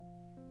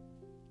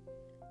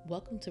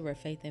Welcome to Where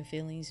Faith and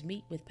Feelings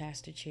Meet with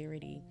Pastor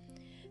Charity.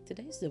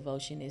 Today's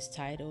devotion is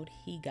titled,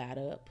 He Got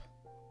Up.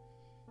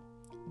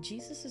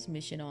 Jesus'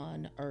 mission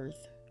on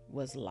earth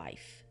was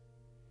life.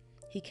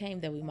 He came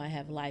that we might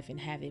have life and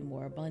have it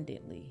more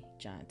abundantly,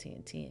 John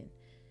 10:10.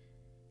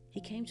 He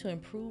came to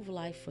improve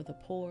life for the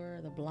poor,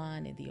 the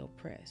blind, and the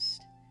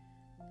oppressed.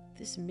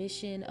 This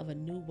mission of a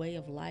new way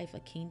of life, a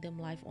kingdom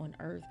life on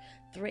earth,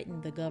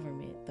 threatened the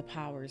government, the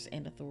powers,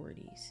 and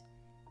authorities.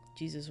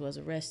 Jesus was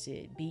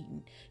arrested,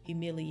 beaten,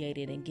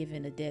 humiliated, and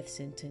given a death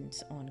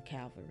sentence on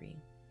Calvary.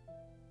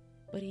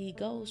 But he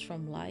goes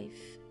from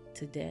life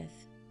to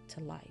death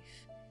to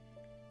life.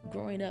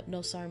 Growing up,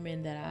 no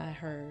sermon that I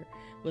heard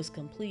was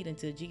complete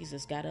until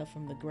Jesus got up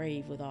from the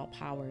grave with all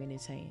power in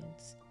his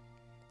hands.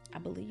 I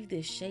believe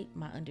this shaped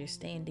my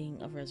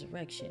understanding of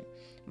resurrection.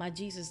 My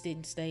Jesus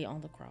didn't stay on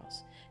the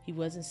cross. He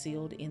wasn't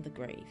sealed in the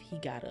grave. He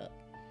got up.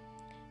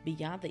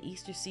 Beyond the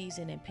Easter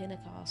season and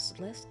Pentecost,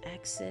 let's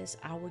access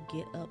our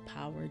get up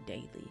power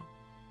daily.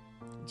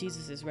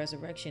 Jesus'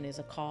 resurrection is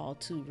a call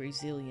to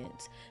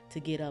resilience, to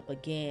get up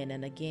again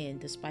and again,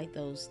 despite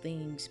those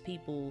things,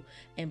 people,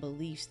 and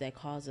beliefs that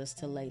cause us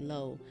to lay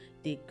low,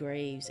 dig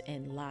graves,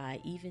 and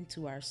lie even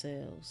to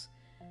ourselves.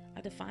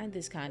 I define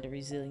this kind of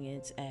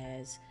resilience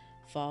as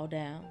fall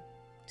down,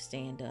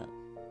 stand up.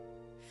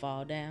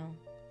 Fall down,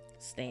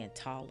 stand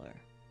taller.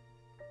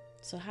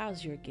 So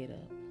how's your get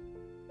up?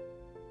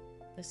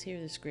 Let's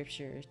hear the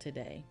scripture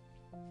today.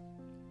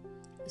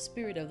 The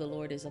Spirit of the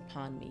Lord is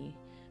upon me,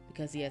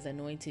 because he has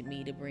anointed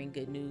me to bring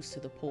good news to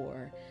the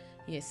poor.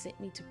 He has sent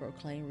me to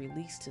proclaim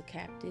release to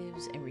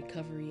captives and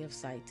recovery of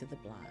sight to the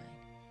blind,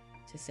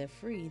 to set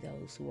free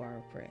those who are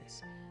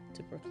oppressed,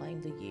 to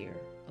proclaim the year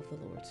of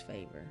the Lord's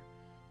favor.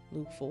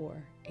 Luke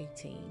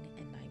 4:18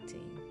 and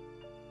 19.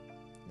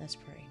 Let's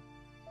pray.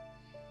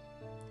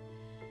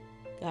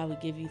 God, we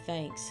give you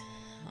thanks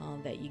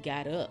that you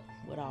got up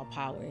with all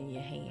power in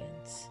your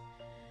hands.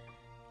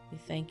 We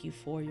thank you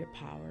for your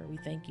power. We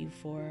thank you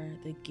for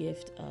the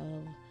gift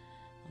of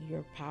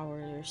your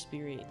power, your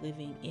spirit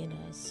living in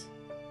us,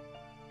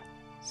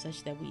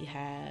 such that we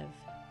have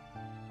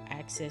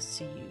access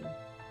to you.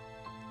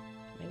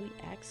 May we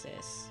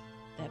access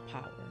that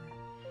power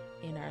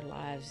in our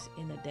lives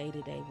in a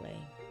day-to-day way.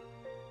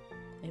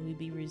 May we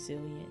be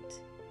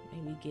resilient.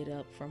 May we get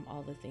up from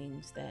all the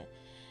things that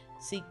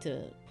seek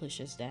to push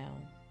us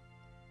down.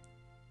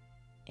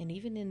 And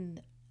even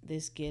in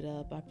this get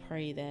up, I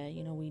pray that,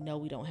 we know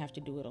we don't have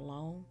to do it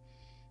alone,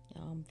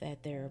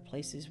 that there are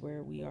places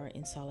where we are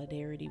in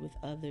solidarity with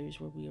others,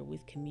 where we are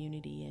with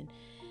community, and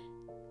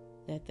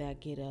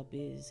that get up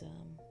is,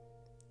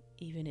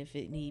 even if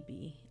it need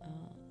be,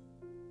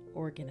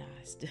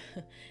 organized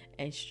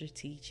and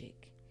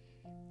strategic.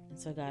 And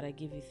so, God, I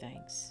give you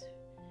thanks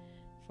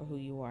for who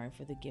you are and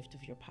for the gift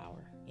of your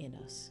power in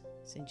us.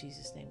 It's in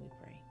Jesus' name we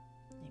pray.